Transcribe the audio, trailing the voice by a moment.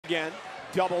again.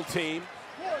 Double team.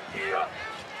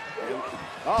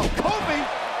 Oh, Kobe!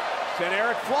 Sent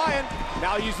Eric flying.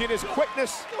 Now using his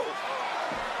quickness.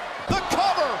 The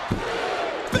cover!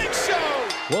 Big show!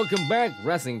 Welcome back,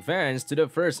 wrestling fans, to the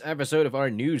first episode of our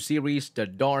new series, The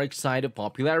Dark Side of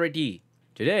Popularity.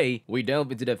 Today, we delve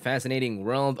into the fascinating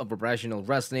world of professional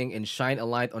wrestling and shine a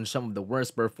light on some of the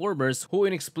worst performers who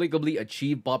inexplicably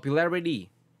achieve popularity.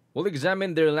 We'll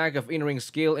examine their lack of in-ring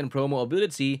skill and promo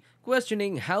ability,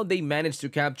 questioning how they manage to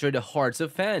capture the hearts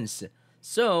of fans.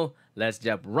 So, let's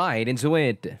jump right into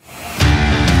it.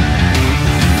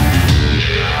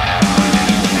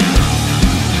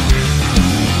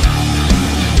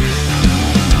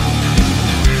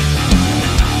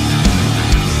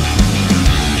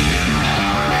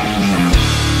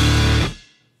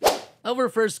 Our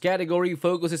first category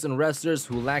focuses on wrestlers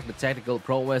who lack the technical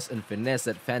prowess and finesse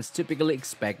that fans typically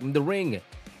expect in the ring.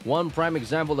 One prime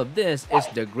example of this is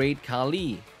the Great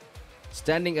Khali.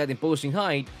 Standing at imposing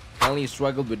height, Khali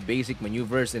struggled with basic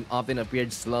maneuvers and often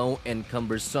appeared slow and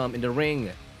cumbersome in the ring.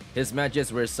 His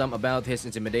matches were some about his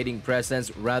intimidating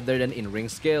presence rather than in-ring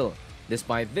skill.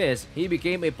 Despite this, he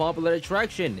became a popular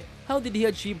attraction. How did he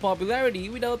achieve popularity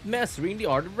without mastering the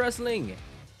art of wrestling?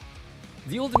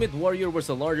 The Ultimate Warrior was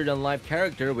a larger-than-life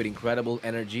character with incredible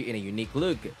energy and a unique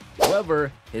look.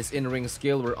 However, his in-ring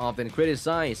skill were often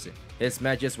criticized. His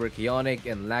matches were chaotic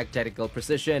and lacked technical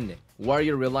precision.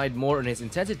 Warrior relied more on his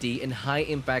intensity and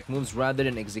high-impact moves rather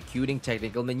than executing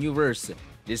technical maneuvers.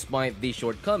 Despite these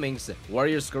shortcomings,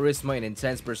 Warrior's charisma and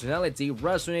intense personality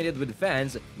resonated with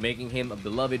fans, making him a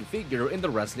beloved figure in the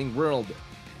wrestling world.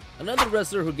 Another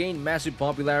wrestler who gained massive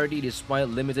popularity despite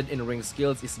limited in-ring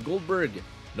skills is Goldberg.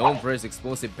 Known for his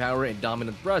explosive power and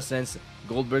dominant presence,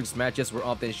 Goldberg's matches were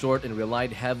often short and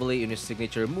relied heavily on his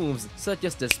signature moves such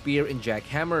as the spear and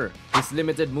jackhammer. His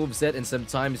limited moveset and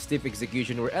sometimes stiff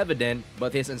execution were evident,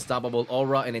 but his unstoppable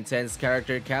aura and intense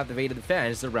character captivated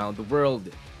fans around the world.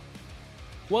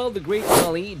 While the Great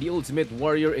Khali, the Ultimate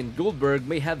Warrior, and Goldberg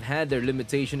may have had their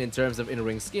limitation in terms of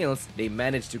in-ring skills, they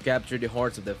managed to capture the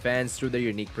hearts of the fans through their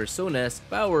unique personas,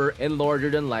 power, and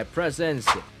larger-than-life presence.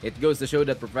 It goes to show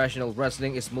that professional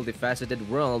wrestling is a multifaceted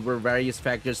world where various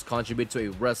factors contribute to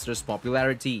a wrestler's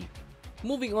popularity.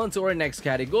 Moving on to our next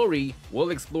category,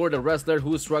 we'll explore the wrestler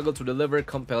who struggled to deliver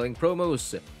compelling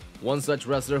promos. One such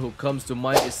wrestler who comes to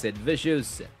mind is Sid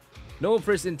Vicious. Known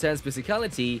for his intense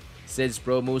physicality, Sid's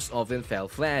promos often fell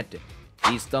flat.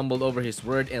 He stumbled over his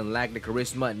word and lacked the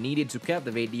charisma needed to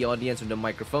captivate the audience on the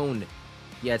microphone.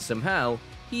 Yet somehow,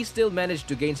 he still managed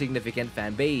to gain significant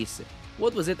fan base.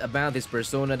 What was it about his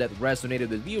persona that resonated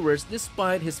with viewers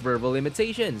despite his verbal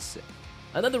limitations?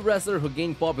 Another wrestler who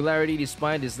gained popularity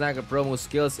despite his lack of promo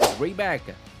skills is Ryback.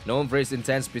 Known for his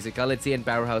intense physicality and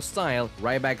powerhouse style,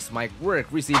 Ryback's mic work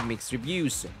received mixed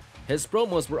reviews. His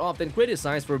promos were often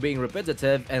criticized for being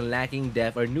repetitive and lacking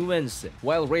depth or nuance.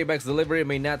 While Ryback's delivery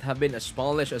may not have been as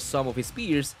polished as some of his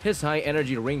peers, his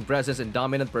high-energy ring presence and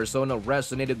dominant persona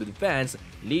resonated with fans,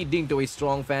 leading to a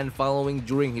strong fan following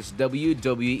during his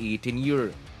WWE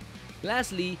tenure.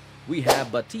 Lastly, we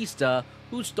have Batista,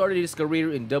 who started his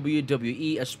career in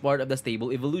WWE as part of the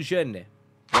stable Evolution.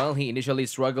 While he initially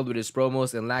struggled with his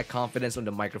promos and lacked confidence on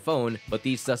the microphone,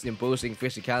 Batista's imposing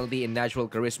physicality and natural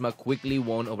charisma quickly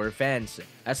won over fans.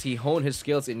 As he honed his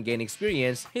skills and gained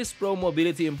experience, his promo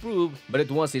ability improved, but it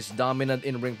was his dominant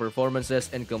in-ring performances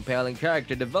and compelling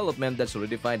character development that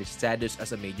solidified his status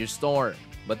as a major star.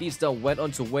 Batista went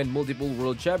on to win multiple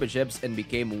world championships and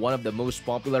became one of the most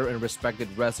popular and respected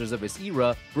wrestlers of his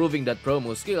era, proving that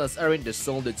promo skills aren't the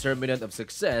sole determinant of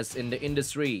success in the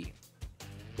industry.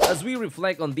 As we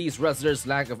reflect on these wrestlers'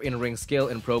 lack of in-ring skill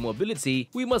and promo ability,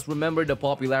 we must remember the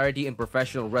popularity in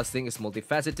professional wrestling is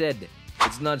multifaceted.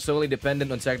 It's not solely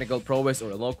dependent on technical prowess or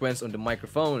eloquence on the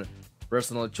microphone.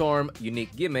 Personal charm,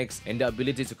 unique gimmicks, and the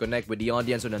ability to connect with the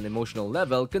audience on an emotional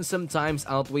level can sometimes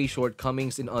outweigh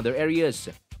shortcomings in other areas.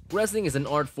 Wrestling is an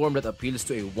art form that appeals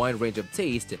to a wide range of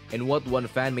taste, and what one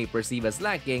fan may perceive as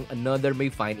lacking, another may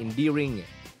find endearing.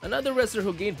 Another wrestler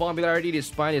who gained popularity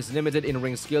despite his limited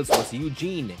in-ring skills was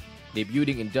Eugene.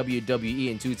 Debuting in WWE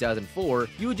in 2004,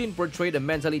 Eugene portrayed a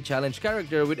mentally challenged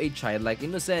character with a childlike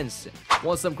innocence.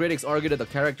 While some critics argued that the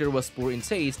character was poor in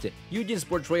taste, Eugene's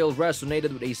portrayal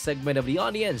resonated with a segment of the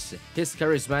audience. His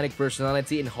charismatic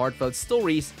personality and heartfelt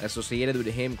stories associated with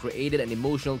him created an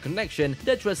emotional connection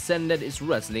that transcended his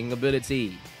wrestling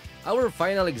ability. Our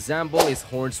final example is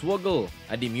Hornswoggle,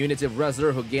 a diminutive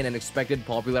wrestler who gained unexpected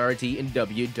popularity in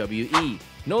WWE.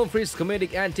 Known for his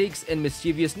comedic antics and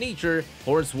mischievous nature,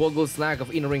 Hornswoggle's lack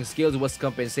of in-ring skills was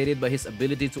compensated by his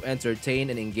ability to entertain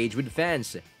and engage with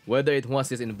fans. Whether it was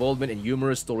his involvement in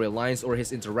humorous storylines or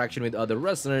his interaction with other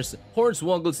wrestlers,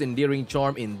 Hornswoggle's endearing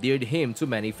charm endeared him to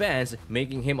many fans,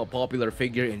 making him a popular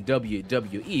figure in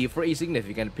WWE for a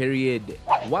significant period.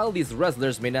 While these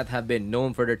wrestlers may not have been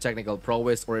known for their technical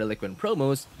prowess or eloquent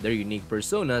promos, their unique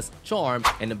personas, charm,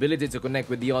 and ability to connect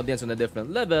with the audience on a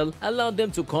different level allowed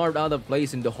them to carve out a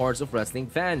place in the hearts of wrestling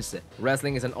fans.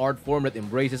 Wrestling is an art form that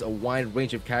embraces a wide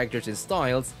range of characters and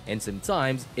styles, and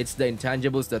sometimes it's the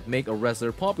intangibles that make a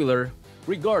wrestler popular,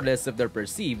 regardless of their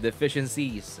perceived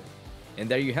deficiencies. And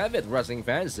there you have it, wrestling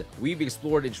fans. We've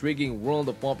explored intriguing world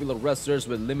of popular wrestlers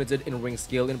with limited in-ring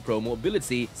skill and promo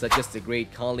ability, such as the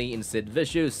Great Khali and Sid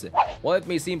Vicious. While it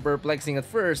may seem perplexing at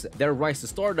first, their rise to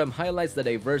stardom highlights the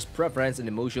diverse preference and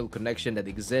emotional connection that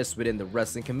exists within the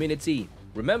wrestling community.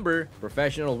 Remember,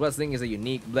 professional wrestling is a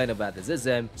unique blend of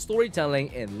athleticism, storytelling,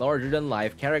 and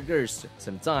larger-than-life characters.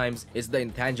 Sometimes, it's the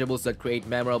intangibles that create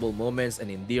memorable moments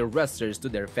and endear wrestlers to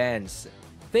their fans.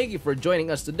 Thank you for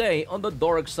joining us today on the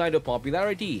dark side of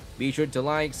popularity. Be sure to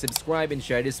like, subscribe, and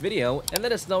share this video, and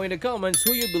let us know in the comments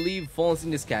who you believe falls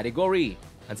in this category.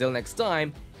 Until next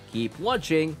time, keep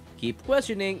watching, keep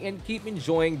questioning, and keep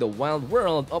enjoying the wild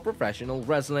world of professional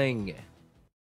wrestling.